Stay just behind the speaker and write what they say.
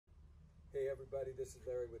Hey everybody, this is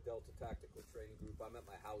Larry with Delta Tactical Training Group. I'm at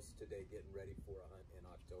my house today getting ready for a hunt in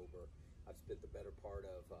October. I've spent the better part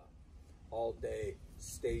of all day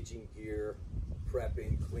staging gear,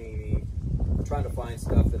 prepping, cleaning, trying to find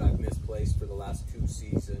stuff that I've misplaced for the last 2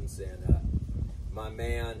 seasons. And my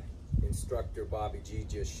man, instructor Bobby G,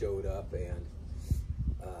 just showed up, and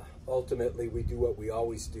ultimately we do what we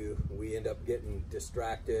always do. We end up getting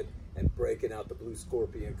distracted and breaking out the Blue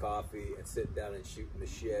Scorpion coffee and sitting down and shooting the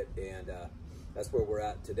shit, and that's where we're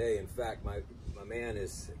at today. In fact, my man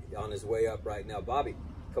is on his way up right now. Bobby,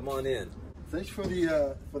 come on in. Thanks for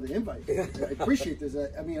the invite. I appreciate this.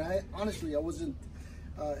 I mean, I honestly wasn't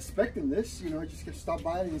expecting this. You know, I just stop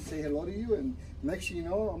by and say hello to you, and next thing you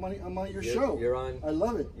know, I'm on your show. You're on. I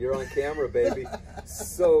love it. You're on camera, baby.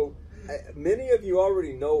 So many of you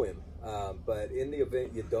already know him. But in the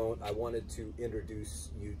event you don't, I wanted to introduce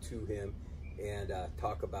you to him and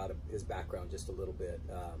talk about his background just a little bit.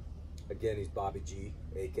 Again, he's Bobby G,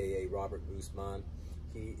 aka Robert Guzman.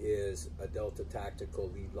 He is a Delta Tactical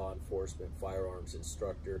lead law enforcement firearms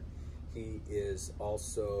instructor. He is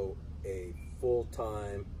also a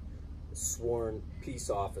full-time sworn peace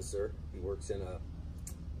officer. He works in a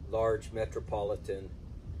large metropolitan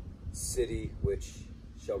city, which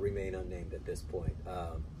shall remain unnamed at this point.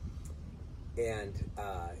 And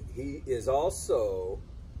he is also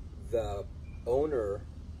the owner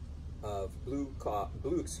of Blue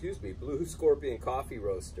Scorpion Coffee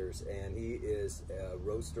Roasters, and he is a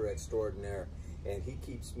roaster extraordinaire, and he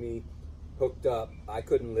keeps me hooked up. I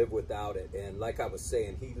couldn't live without it. And like I was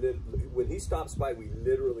saying, when he stops by, we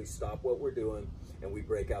literally stop what we're doing and we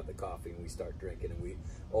break out the coffee and we start drinking, and we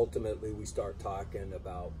start talking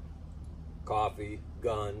about coffee,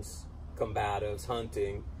 guns, combatives,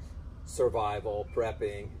 hunting, survival,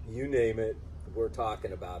 prepping, you name it, we're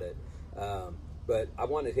talking about it. But I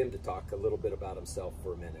wanted him to talk a little bit about himself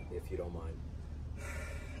for a minute, if you don't mind.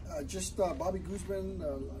 Bobby Guzman.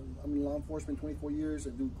 I'm in law enforcement 24 years. I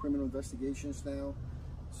do criminal investigations now,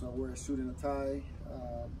 so I wear a suit and a tie.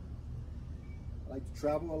 I like to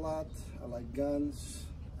travel a lot. I like guns.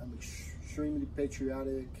 I'm extremely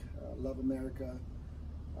patriotic. Love America.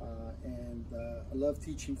 And I love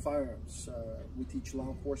teaching firearms. We teach law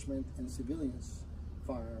enforcement and civilians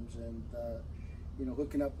firearms, and you know,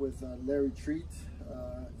 hooking up with Larry Treat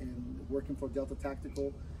and working for Delta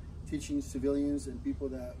Tactical, teaching civilians and people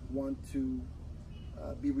that want to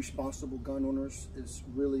be responsible gun owners is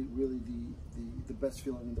really the best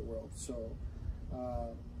feeling in the world. So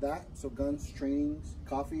so guns, trainings,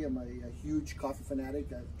 coffee. I'm a huge coffee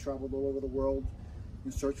fanatic. I've traveled all over the world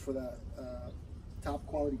in search for that top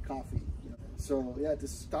quality coffee. You know. So yeah,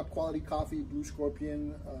 this is top quality coffee, Blue Scorpion.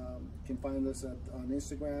 You can find us on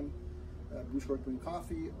Instagram, Blue Scorpion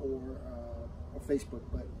Coffee, or Facebook.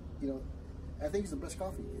 But you know, I think it's the best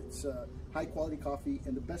coffee. It's high quality coffee,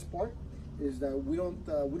 and the best part is that we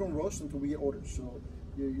don't roast until we get orders. So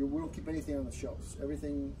we don't keep anything on the shelves.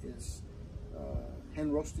 Everything is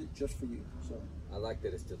hand roasted just for you. So I like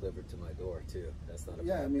that it's delivered to my door too. That's not a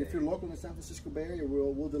yeah. bad I mean, thing. if you're local in the San Francisco Bay Area,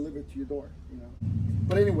 we'll deliver it to your door. You know.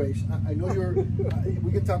 But anyways, I know you're.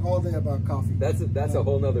 We can talk all day about coffee. That's a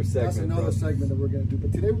whole nother segment. That's another segment that we're going to do.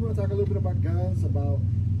 But today we're going to talk a little bit about guns, about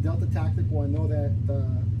Delta Tactical. I know that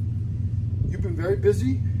you've been very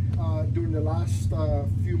busy during the last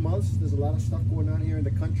few months. There's a lot of stuff going on here in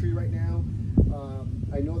the country right now.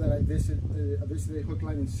 I know that I visited Hook,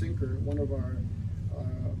 Line, and Sinker, one of our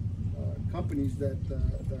companies that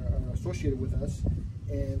are associated with us,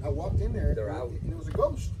 and I walked in there, and it was a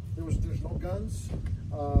ghost. There's no guns.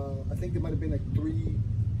 I think there might have been like 3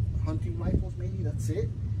 hunting rifles, maybe. That's it.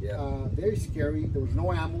 Yeah. Very scary. There was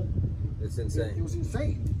no ammo. It's insane. It was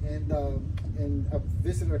insane. And I've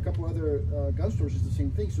visited a couple other gun stores. It's the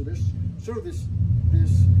same thing. So there's sort of this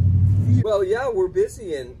fear. Well, yeah, we're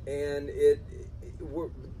busy, and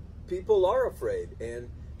people are afraid, and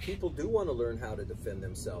people do want to learn how to defend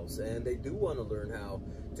themselves, and they do want to learn how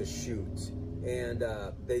to shoot, and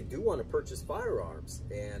they do want to purchase firearms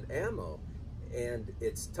and ammo, and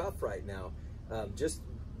it's tough right now. Just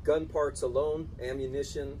gun parts alone,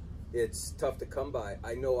 ammunition, it's tough to come by.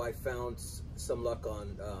 I know I found some luck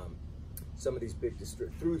on some of these big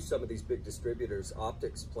distributors.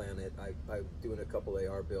 Optics Planet, I'm doing a couple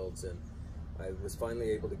AR builds, and I was finally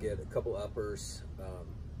able to get a couple uppers,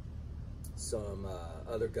 some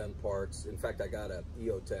other gun parts. In fact, I got a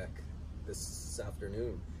EOTech this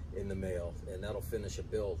afternoon in the mail, and that'll finish a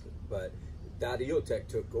build. But that EOTech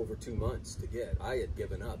took over 2 months to get. I had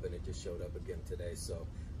given up, and it just showed up again today. So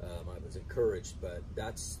I was encouraged, but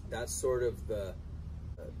that's sort of the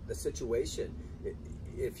situation.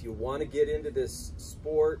 if you want to get into this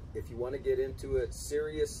sport, if you want to get into it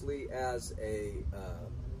seriously as a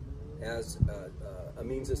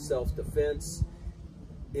means of self-defense,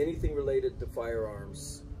 anything related to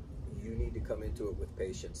firearms, you need to come into it with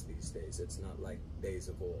patience these days. It's not like days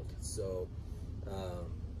of old. So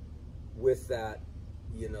with that,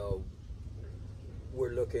 you know,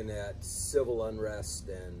 we're looking at civil unrest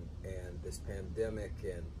and this pandemic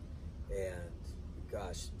and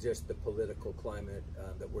gosh, just the political climate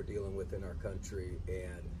that we're dealing with in our country,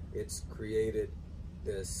 and it's created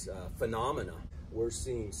this phenomena. We're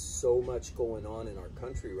seeing so much going on in our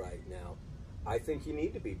country right now. I think you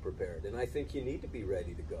need to be prepared, and I think you need to be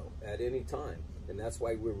ready to go at any time. And that's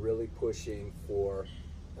why we're really pushing for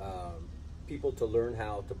people to learn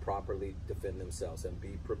how to properly defend themselves and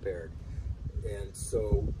be prepared. And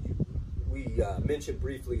so we mentioned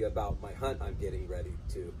briefly about my hunt I'm getting ready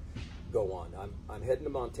to go on. I'm heading to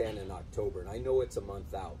Montana in October, and I know it's a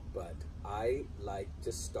month out, but I like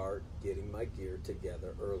to start getting my gear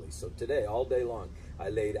together early. So today, all day long, I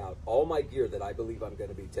laid out all my gear that I believe I'm going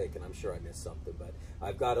to be taking. I'm sure I missed something, but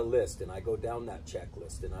I've got a list, and I go down that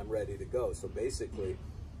checklist, and I'm ready to go. So basically,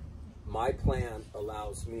 my plan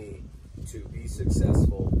allows me to be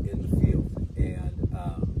successful in the field, and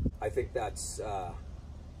I think that's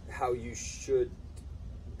how you should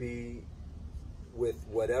be with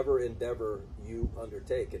whatever endeavor you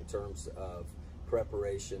undertake in terms of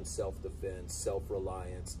preparation, self-defense,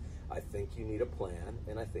 self-reliance. I think you need a plan,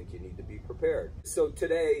 and I think you need to be prepared. So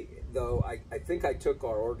today, though, I think I took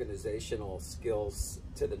our organizational skills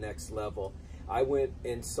to the next level. I went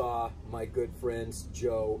and saw my good friends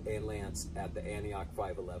Joe and Lance at the Antioch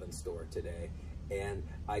 511 store today, and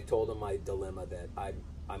I told them my dilemma that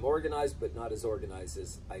I'm organized, but not as organized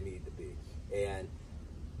as I need to be. And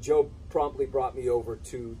Joe promptly brought me over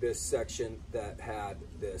to this section that had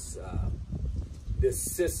this this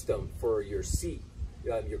system for your seat,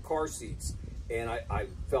 your car seats, and I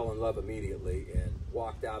fell in love immediately and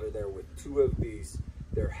walked out of there with two of these.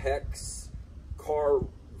 They're Hex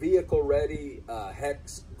vehicle ready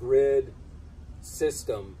Hex grid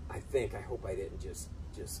system. I hope I didn't just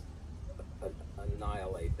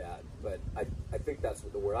annihilate that, but I think that's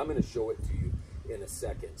what the word. I'm going to show it to you in a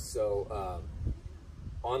second. So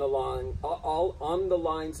on the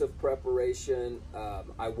lines of preparation,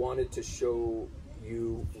 I wanted to show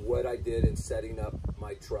you what I did in setting up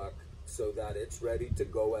my truck so that it's ready to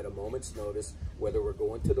go at a moment's notice, whether we're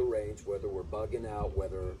going to the range, whether we're bugging out,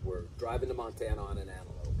 whether we're driving to Montana on an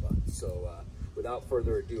antelope hunt. So without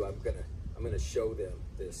further ado, I'm gonna show them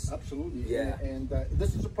this. Absolutely. Yeah. And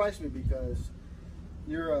this surprised me because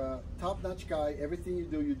you're a top-notch guy. Everything you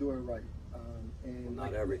do, you're doing right. And well,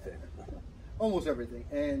 not everything. Almost everything.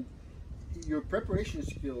 And your preparation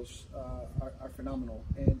skills are phenomenal.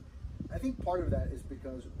 And I think part of that is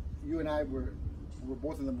because you and I were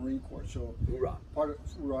both in the Marine Corps. So Hoorah. part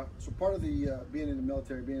of the being in the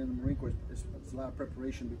military, being in the Marine Corps is a lot of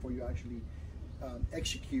preparation before you actually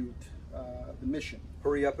execute the mission.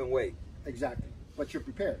 Hurry up and wait. Exactly. But you're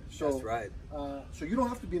prepared. So that's right. So you don't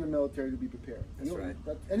have to be in the military to be prepared. That's right.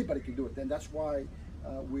 Anybody can do it. And that's why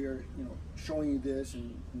we're showing you this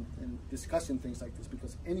and discussing things like this,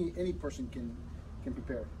 because any person can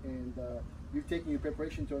prepare. And you've taken your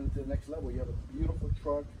preparation to the next level. You have a beautiful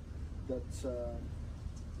truck that's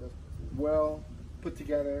well put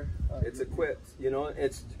together. It's equipped.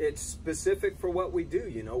 It's specific for what we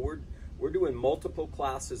do. We're doing multiple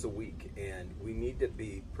classes a week, and we need to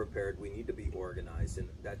be prepared. We need to be organized, and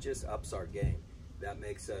that just ups our game. That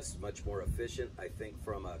makes us much more efficient. I think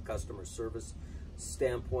from a customer service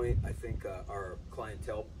standpoint, I think our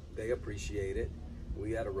clientele, they appreciate it.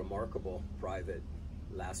 We had a remarkable private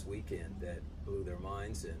last weekend that blew their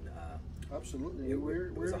minds, and absolutely, it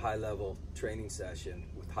was a high-level training session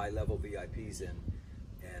with high-level VIPs, and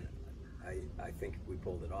I think we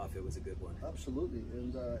pulled it off. It was a good one. Absolutely,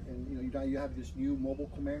 and now you have this new mobile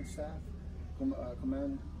command staff,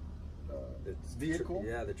 command vehicle.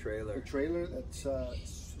 Yeah, the trailer. The trailer that's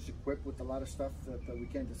is equipped with a lot of stuff that we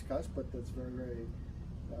can't discuss, but that's very, very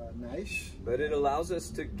nice. But it allows us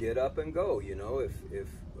to get up and go. If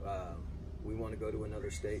we want to go to another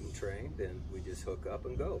state and train, then we just hook up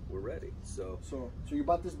and go. We're ready. So you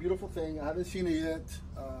bought this beautiful thing. I haven't seen it yet.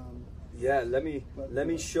 Yeah, let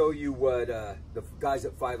me show you what the guys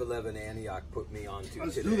at 511 Antioch put me onto today.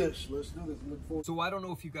 Let's do this. Look forward. So I don't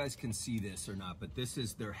know if you guys can see this or not, but this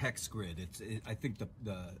is their Hex grid. I think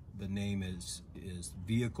the name is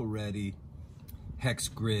Vehicle Ready Hex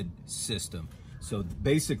Grid System. So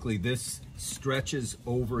basically, this stretches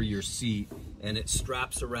over your seat and it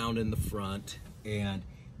straps around in the front, and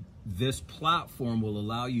this platform will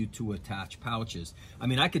allow you to attach pouches. I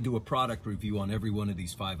mean, I could do a product review on every one of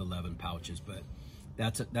these 511 pouches, but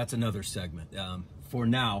that's another segment. For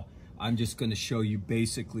now, I'm just going to show you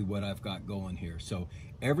basically what I've got going here. So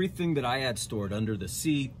everything that I had stored under the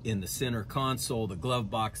seat, in the center console, the glove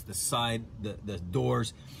box, the side, the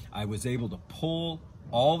doors, I was able to pull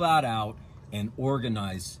all that out and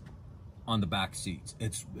organize on the back seats.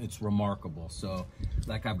 It's remarkable. So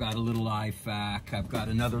like I've got a little IFAC, I've got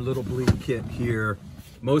another little bleed kit here.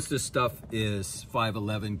 Most of the stuff is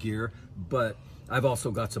 511 gear, but I've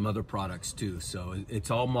also got some other products too. So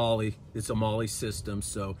it's all MOLLE. It's a MOLLE system,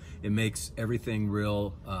 so it makes everything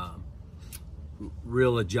real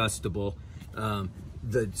adjustable.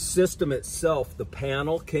 The system itself, the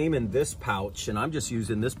panel came in this pouch, and I'm just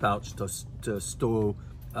using this pouch to stow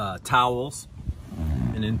towels.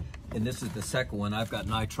 And this is the second one. I've got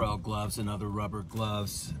nitrile gloves and other rubber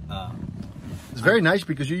gloves. It's very nice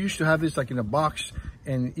because you used to have this like in a box,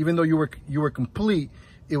 and even though you were complete,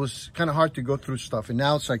 it was kind of hard to go through stuff. And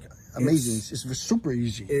now it's like amazing. It's super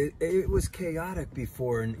easy. It was chaotic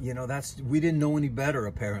before, and you know, we didn't know any better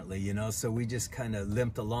apparently, you know, so we just kind of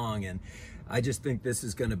limped along, and I just think this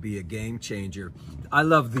is going to be a game changer. I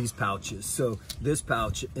love these pouches. So this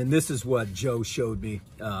pouch, and this is what Joe showed me.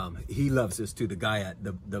 He loves this too, the guy at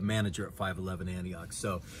the manager at 511 Antioch.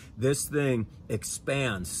 So this thing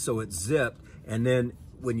expands, so it's zipped, and then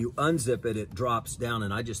when you unzip it, it drops down,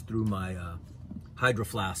 and I just threw my Hydro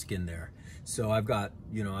Flask in there. So I've got,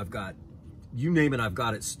 you name it, I've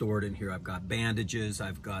got it stored in here. I've got bandages,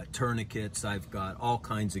 I've got tourniquets, I've got all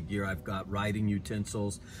kinds of gear. I've got riding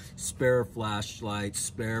utensils, spare flashlights,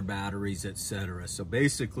 spare batteries, etc. So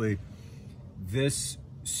basically, this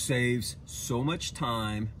saves so much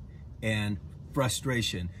time and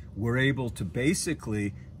frustration. We're able to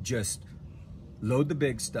basically just load the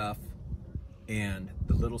big stuff, and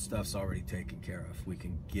the little stuff's already taken care of. We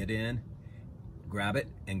can get in, grab it,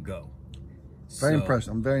 and go. Very impressed.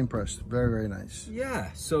 I'm very impressed. Very, very nice.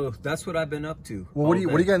 Yeah, so that's what I've been up to. Well, what do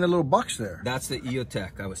you got in the little box there? That's the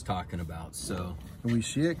EOTech I was talking about. So can we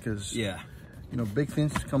see it? Because yeah, you know, big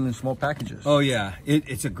things come in small packages. Oh yeah,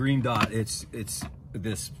 it's a green dot. It's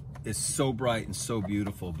so bright and so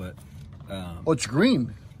beautiful. But oh, it's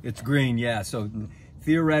green. It's green, yeah. So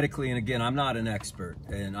theoretically, and again, I'm not an expert,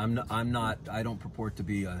 and I don't purport to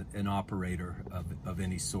be an operator of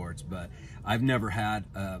any sorts, but I've never had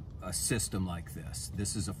a system like this.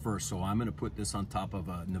 This is a first, so I'm going to put this on top of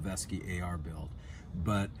a Noveske AR build.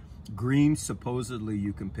 But green, supposedly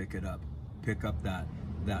you can pick up that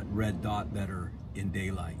red dot better in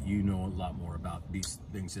daylight. You know a lot more about these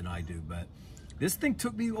things than I do, but this thing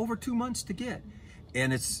took me over 2 months to get.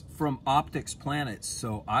 And it's from Optics Planet.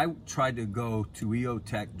 So I tried to go to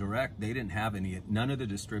EOTech direct. They didn't have any. None of the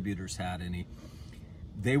distributors had any.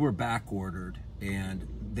 They were back ordered, and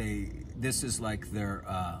this is like their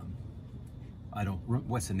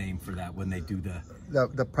what's the name for that when they do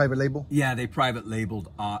the private label? Yeah, they private labeled.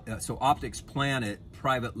 So Optics Planet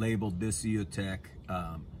private labeled this EOTech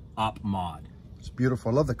Op Mod. It's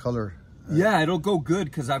beautiful. I love the color. Yeah, it'll go good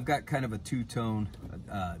because I've got kind of a two-tone,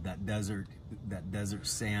 that desert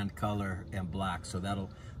sand color and black, so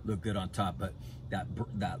that'll look good on top. But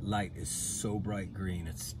that light is so bright green,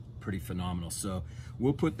 it's pretty phenomenal. So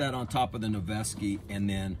we'll put that on top of the Noveske, and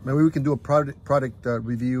then maybe we can do a product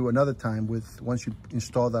review another time once you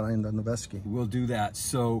install that in the Noveske. We'll do that.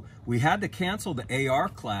 So we had to cancel the AR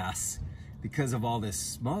class because of all this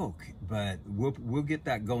smoke, but we'll get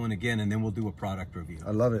that going again, and then we'll do a product review. I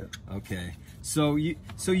love it. Okay, so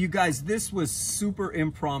you guys, this was super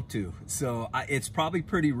impromptu, so it's probably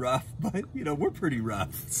pretty rough, but you know, we're pretty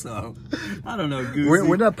rough, so I don't know, Goosey.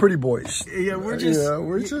 We're not pretty boys. Yeah, we're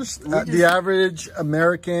just the average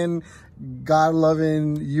American,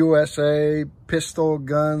 God-loving USA, pistol,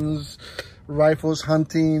 guns, rifles,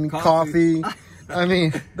 hunting, coffee. I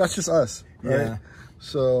mean, that's just us, right? Yeah.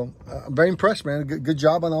 So I'm very impressed, man. Good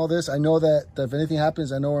job on all this. I know that if anything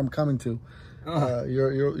happens, I know where I'm coming to.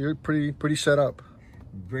 You're pretty set up.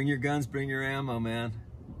 Bring your guns, bring your ammo, man.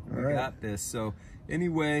 We got this. So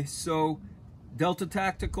anyway, Delta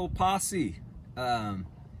Tactical Posse. I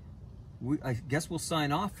guess we'll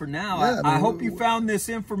sign off for now. Yeah, I hope you found this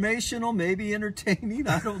informational, maybe entertaining.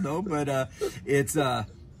 I don't know, but it's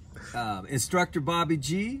Instructor Bobby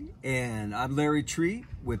G, and I'm Larry Treat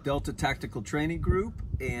with Delta Tactical Training Group,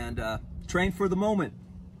 and train for the moment.